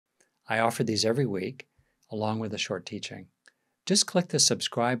I offer these every week, along with a short teaching. Just click the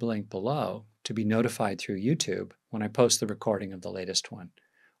subscribe link below to be notified through YouTube when I post the recording of the latest one.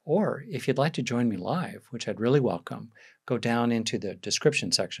 Or if you'd like to join me live, which I'd really welcome, go down into the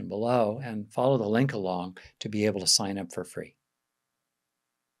description section below and follow the link along to be able to sign up for free.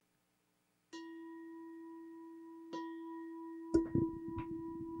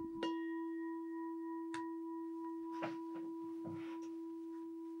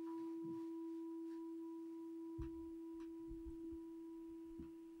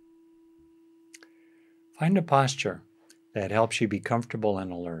 Find a posture that helps you be comfortable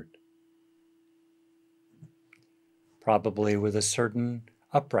and alert, probably with a certain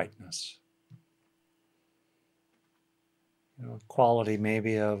uprightness, quality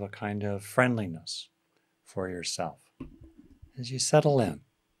maybe of a kind of friendliness for yourself as you settle in,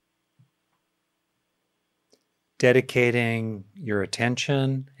 dedicating your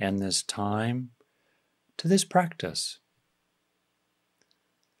attention and this time to this practice.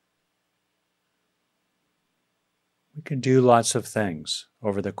 We can do lots of things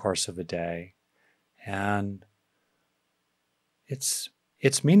over the course of a day, and it's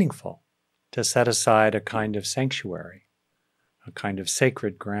meaningful to set aside a kind of sanctuary, a kind of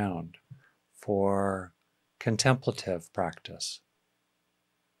sacred ground for contemplative practice.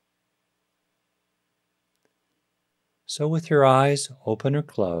 So with your eyes open or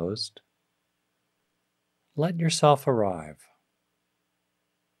closed, let yourself arrive.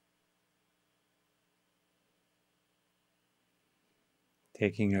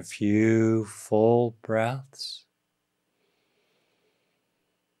 Taking a few full breaths,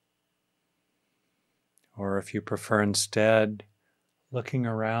 or if you prefer instead, looking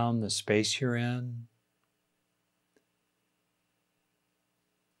around the space you're in,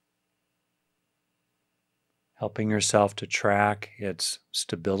 helping yourself to track its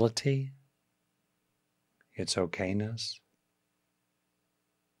stability, its okayness.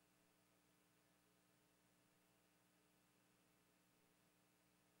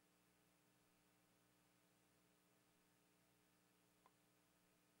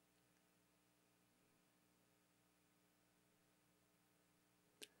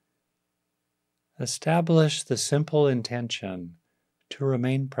 Establish the simple intention to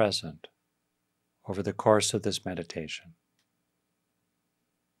remain present over the course of this meditation.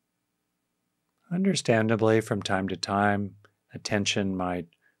 Understandably, from time to time, attention might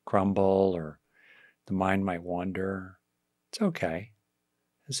crumble or the mind might wander. It's okay.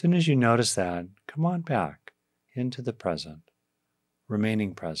 As soon as you notice that, come on back into the present,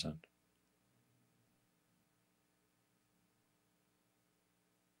 remaining present.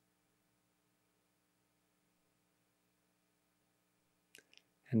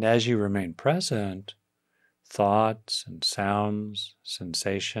 And as you remain present, thoughts and sounds,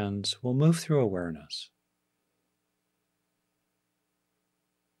 sensations will move through awareness.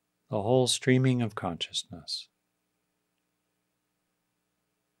 The whole streaming of consciousness.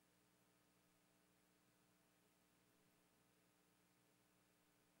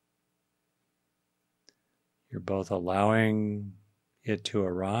 You're both allowing it to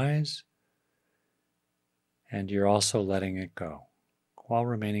arise, and you're also letting it go while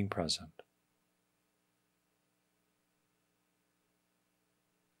remaining present.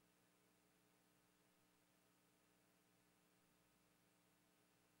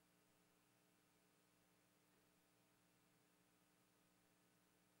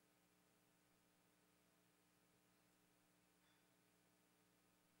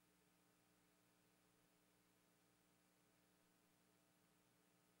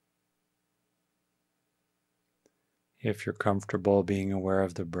 If you're comfortable being aware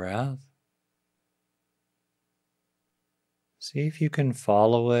of the breath, see if you can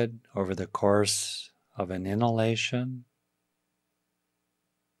follow it over the course of an inhalation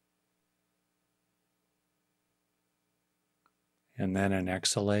and then an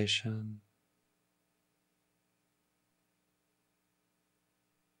exhalation.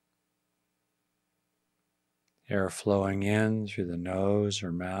 Air flowing in through the nose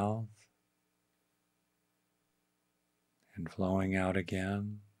or mouth and flowing out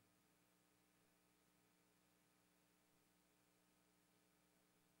again.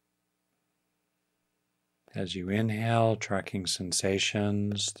 As you inhale, tracking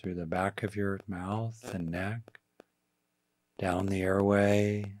sensations through the back of your mouth and neck, down the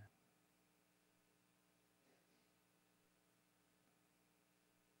airway,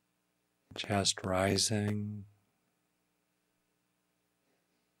 chest rising,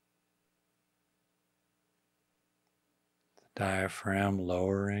 the diaphragm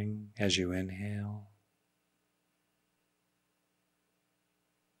lowering as you inhale.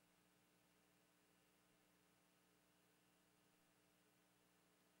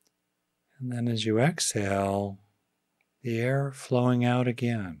 And then as you exhale, the air flowing out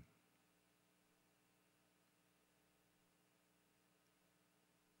again.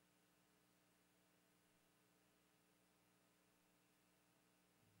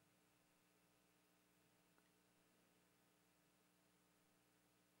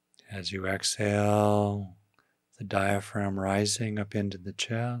 As you exhale, the diaphragm rising up into the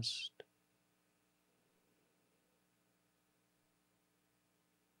chest.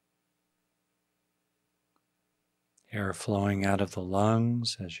 Air flowing out of the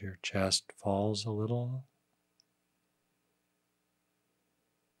lungs as your chest falls a little.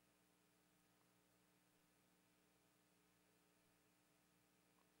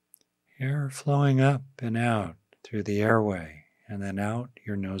 Air flowing up and out through the airway and then out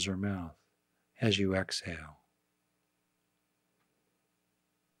your nose or mouth as you exhale.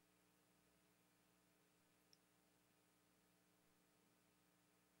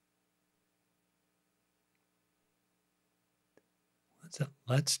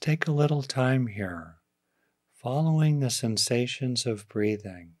 Let's take a little time here, following the sensations of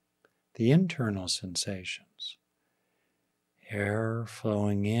breathing, the internal sensations. Air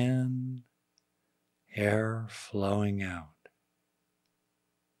flowing in, air flowing out.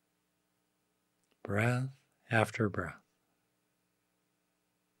 Breath after breath.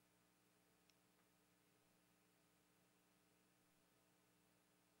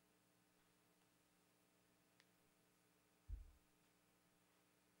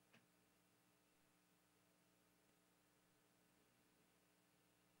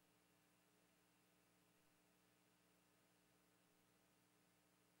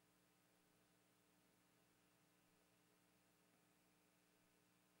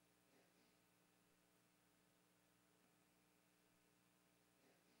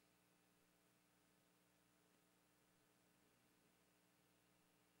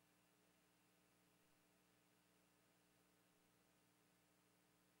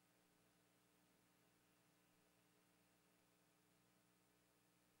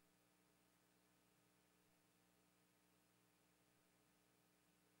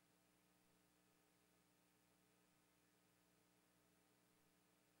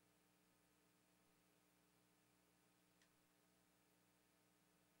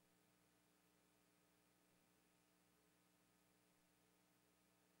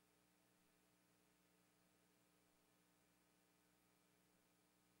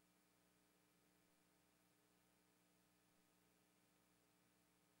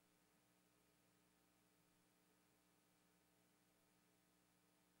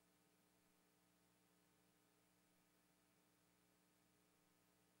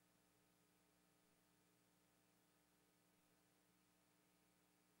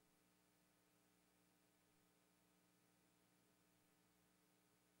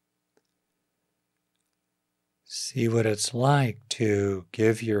 See what it's like to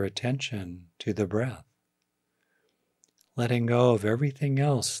give your attention to the breath, letting go of everything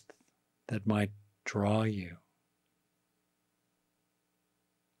else that might draw you.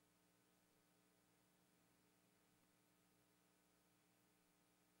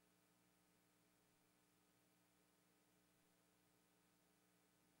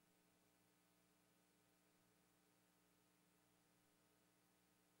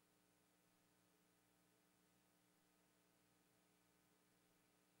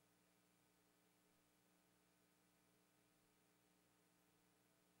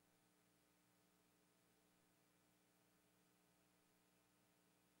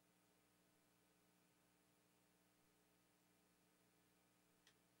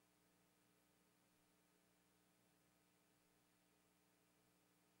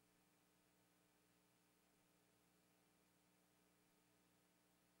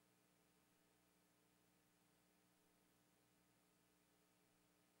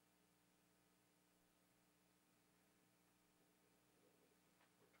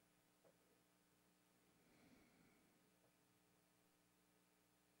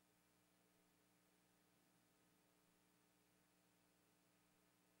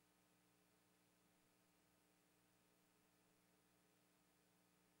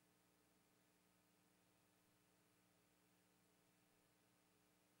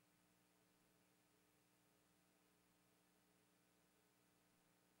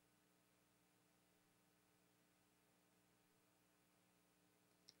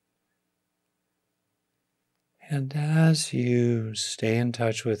 And as you stay in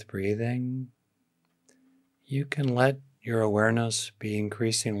touch with breathing, you can let your awareness be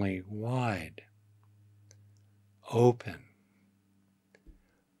increasingly wide, open,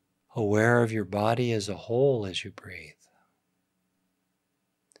 aware of your body as a whole as you breathe.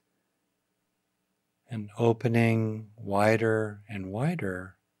 and opening wider and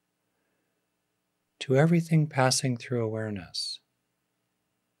wider to everything passing through awareness,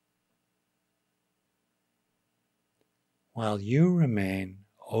 while you remain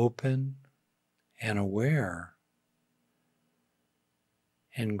open and aware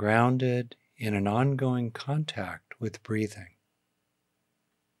and grounded in an ongoing contact with breathing.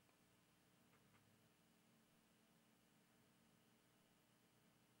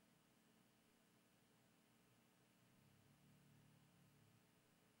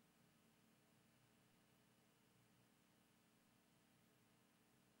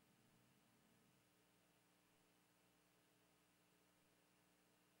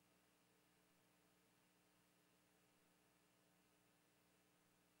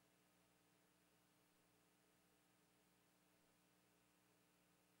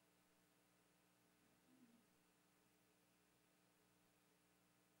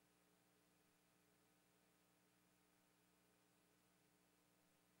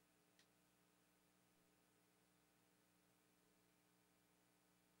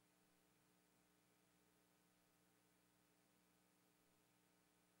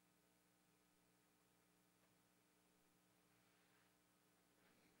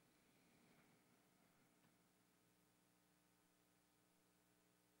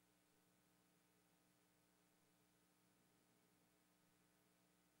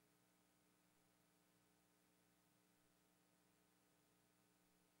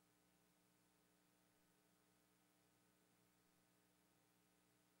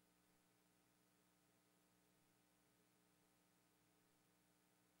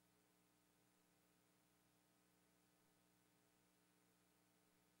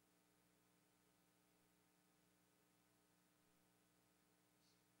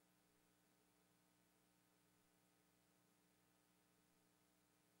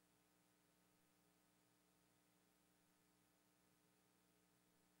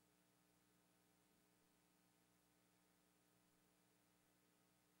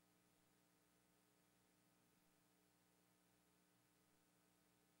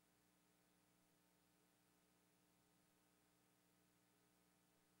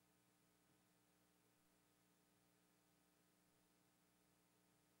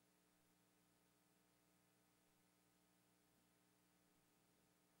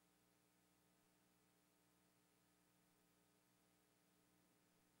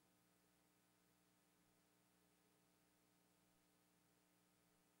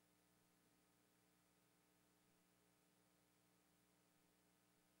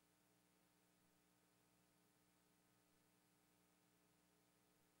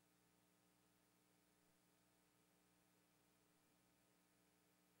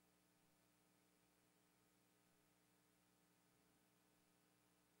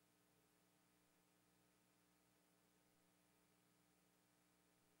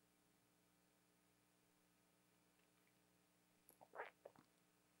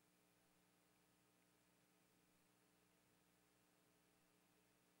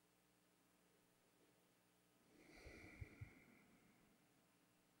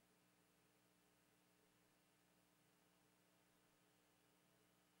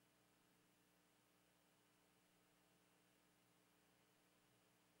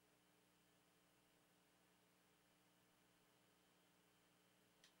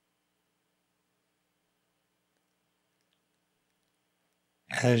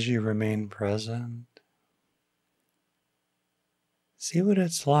 As you remain present, see what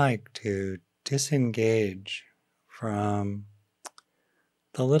it's like to disengage from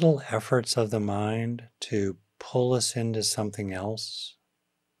the little efforts of the mind to pull us into something else.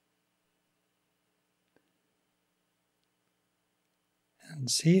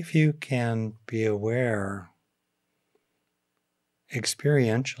 And see if you can be aware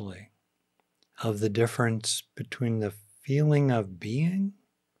experientially of the difference between the feeling of being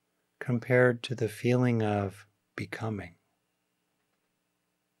compared to the feeling of becoming.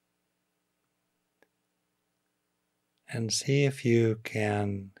 And see if you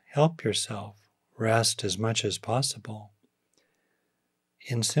can help yourself rest as much as possible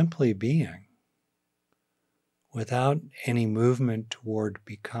in simply being without any movement toward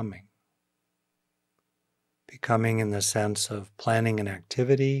becoming. Becoming in the sense of planning an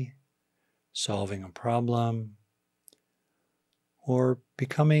activity, solving a problem, or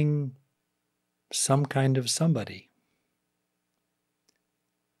becoming some kind of somebody.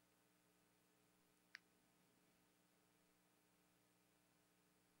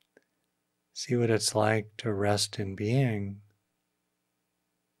 See what it's like to rest in being,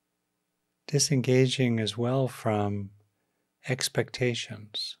 disengaging as well from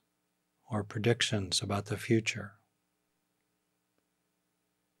expectations or predictions about the future,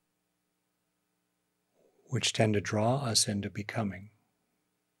 which tend to draw us into becoming.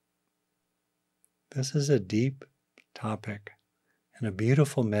 This is a deep topic and a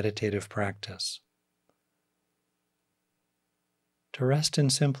beautiful meditative practice. To rest in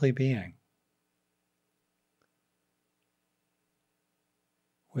simply being,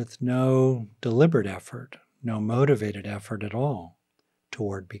 with no deliberate effort, no motivated effort at all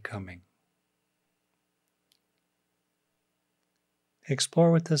toward becoming.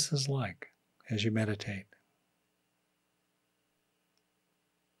 Explore what this is like as you meditate.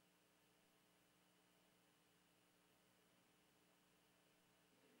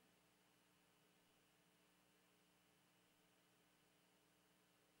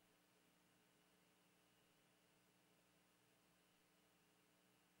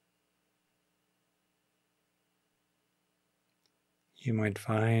 You might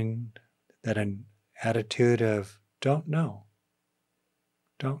find that an attitude of don't know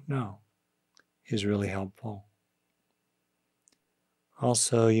is really helpful.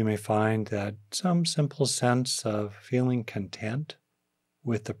 Also, you may find that some simple sense of feeling content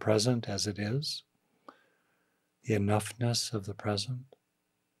with the present as it is, the enoughness of the present,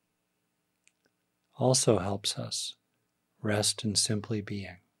 also helps us rest in simply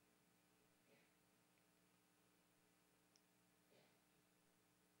being.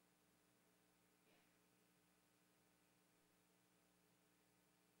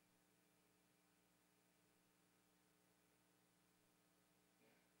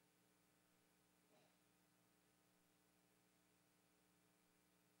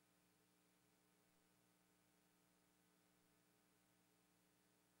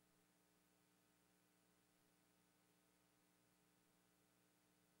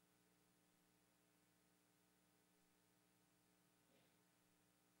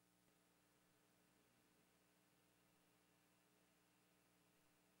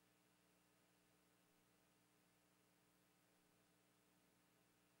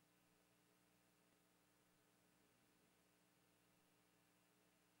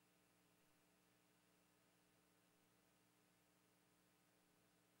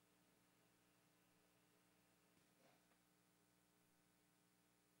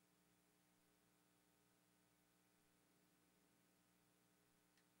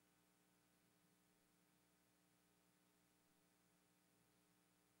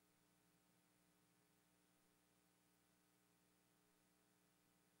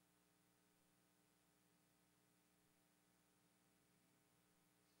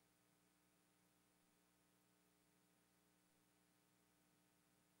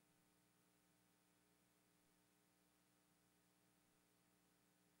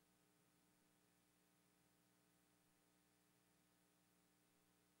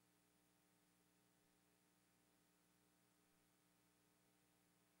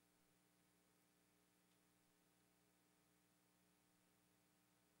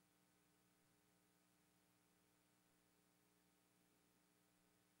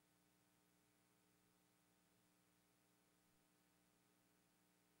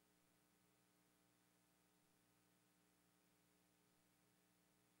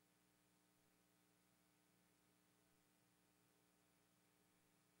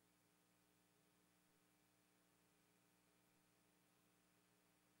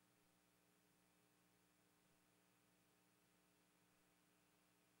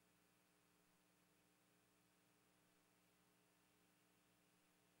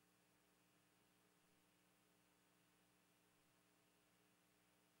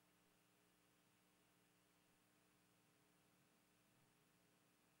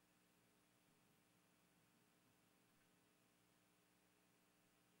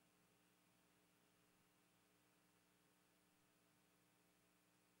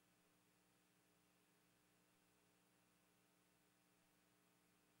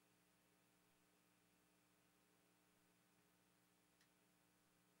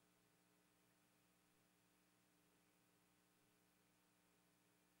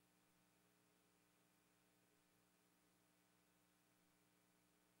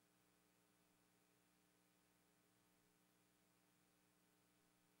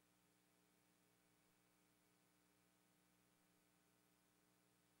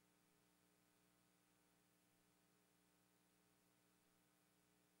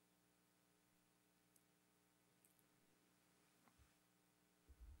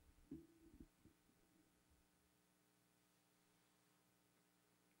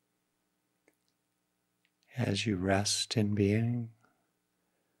 As you rest in being,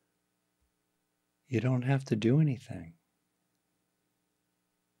 you don't have to do anything.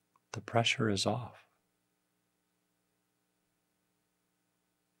 The pressure is off.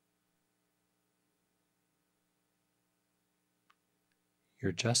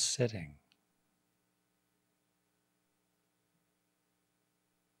 You're just sitting.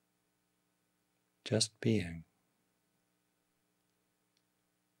 Just being.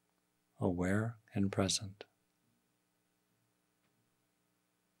 Aware and present.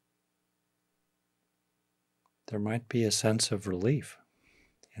 There might be a sense of relief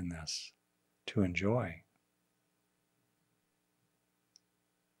in this to enjoy.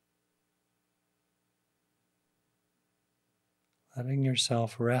 Letting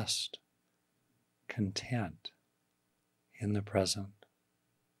yourself rest, content in the present,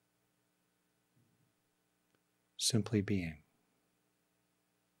 simply being.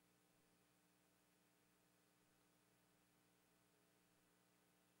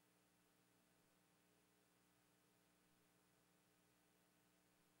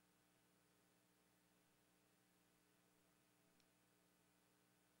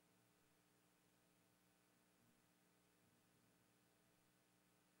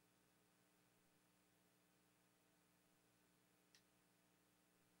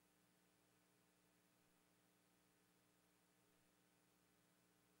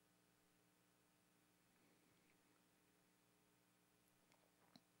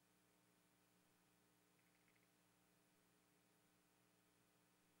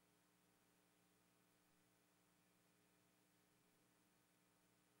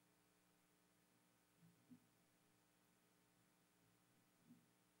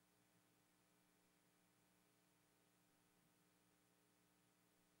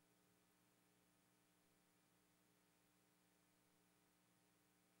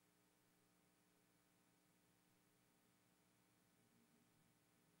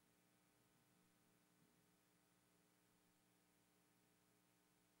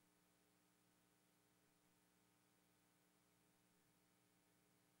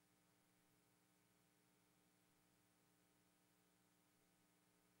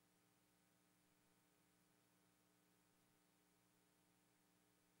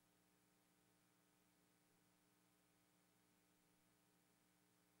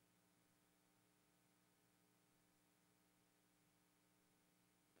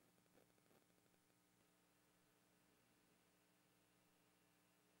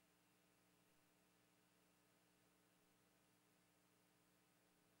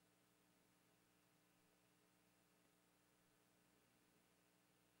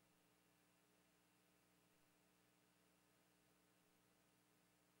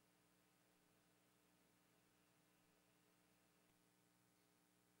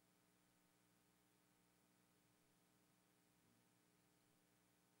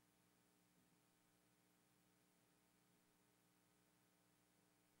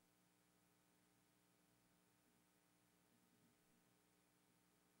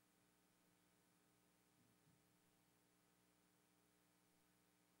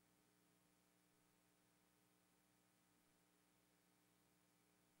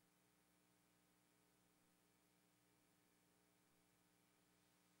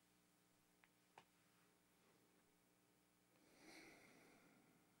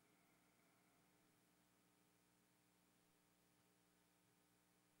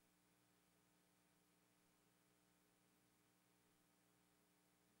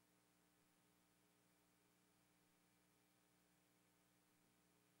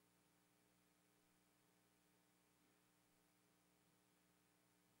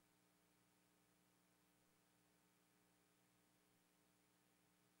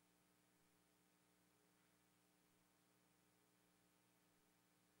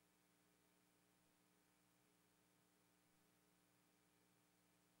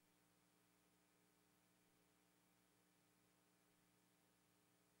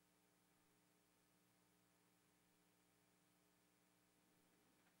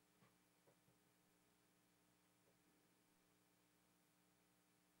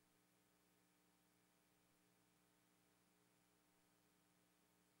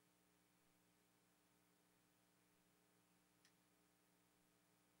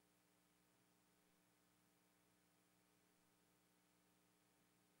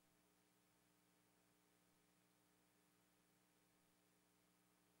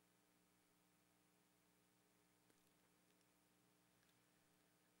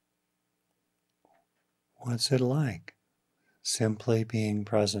 What's it like? Simply being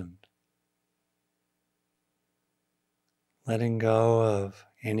present. Letting go of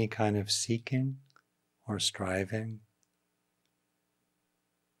any kind of seeking or striving,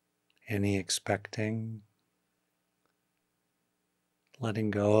 any expecting.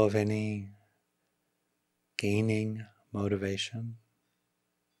 letting go of any gaining motivation.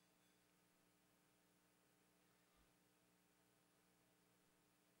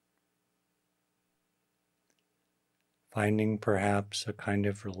 Finding perhaps a kind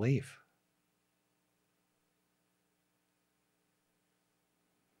of relief,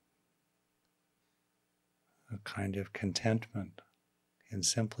 a kind of contentment in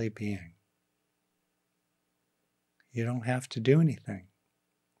simply being. You don't have to do anything.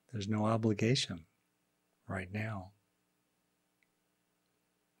 There's no obligation right now.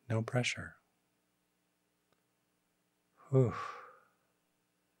 No pressure. Whew.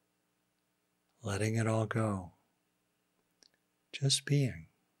 Letting it all go. Just being.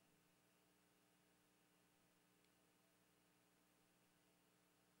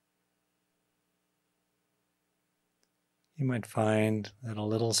 You might find that a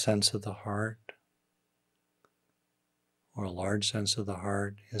little sense of the heart or a large sense of the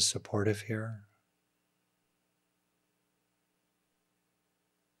heart is supportive here.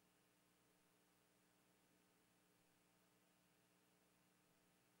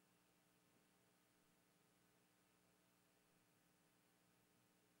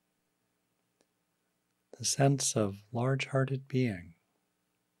 The sense of large-hearted being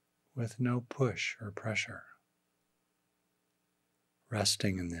with no push or pressure,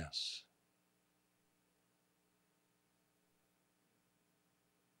 resting in this.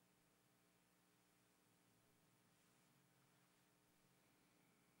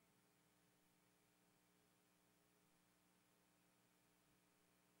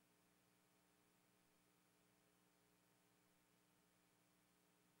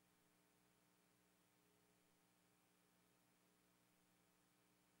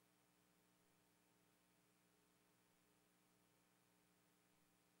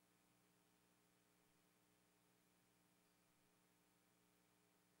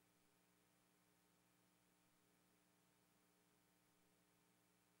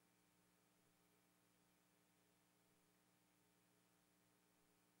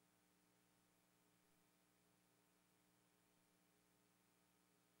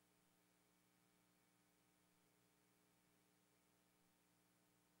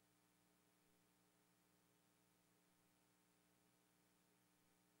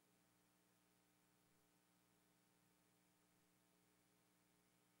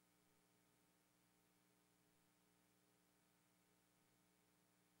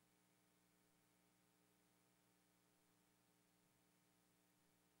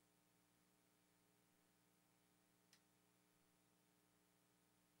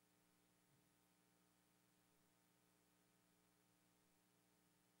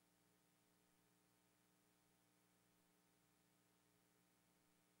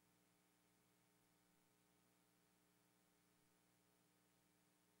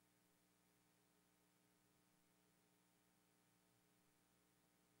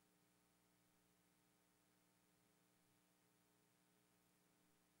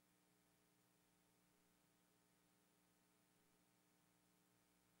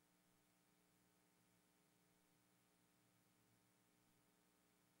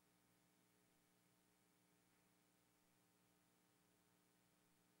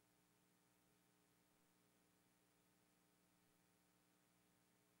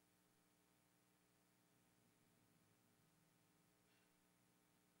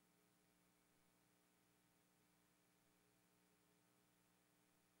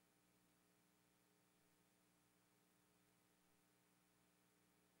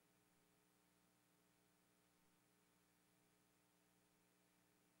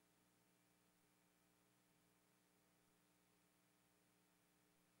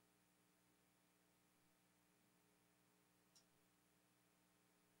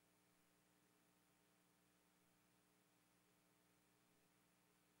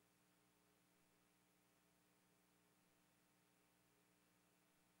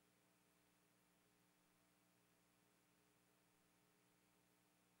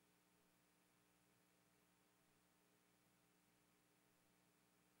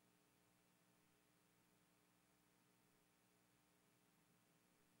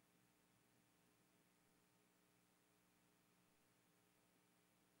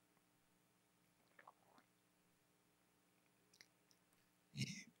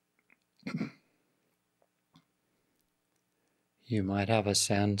 You might have a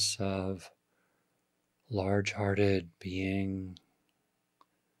sense of large-hearted being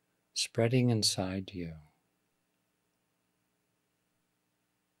spreading inside you.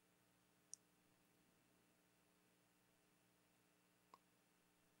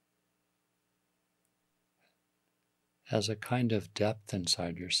 as a kind of depth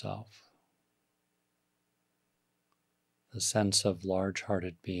inside yourself, the sense of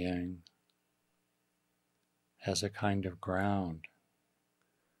large-hearted being as a kind of ground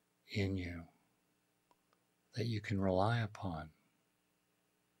in you that you can rely upon.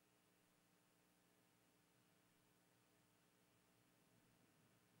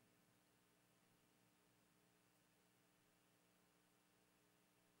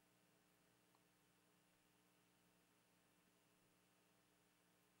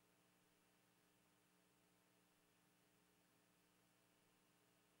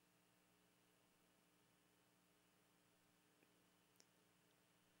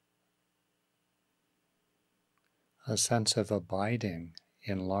 A sense of abiding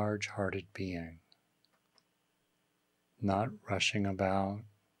in large-hearted being, not rushing about,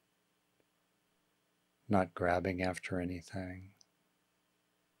 not grabbing after anything.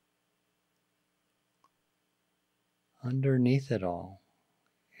 Underneath it all,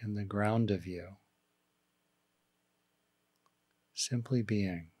 in the ground of you, simply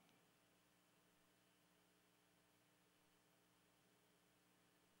being.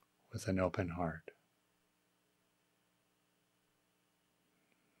 With an open heart.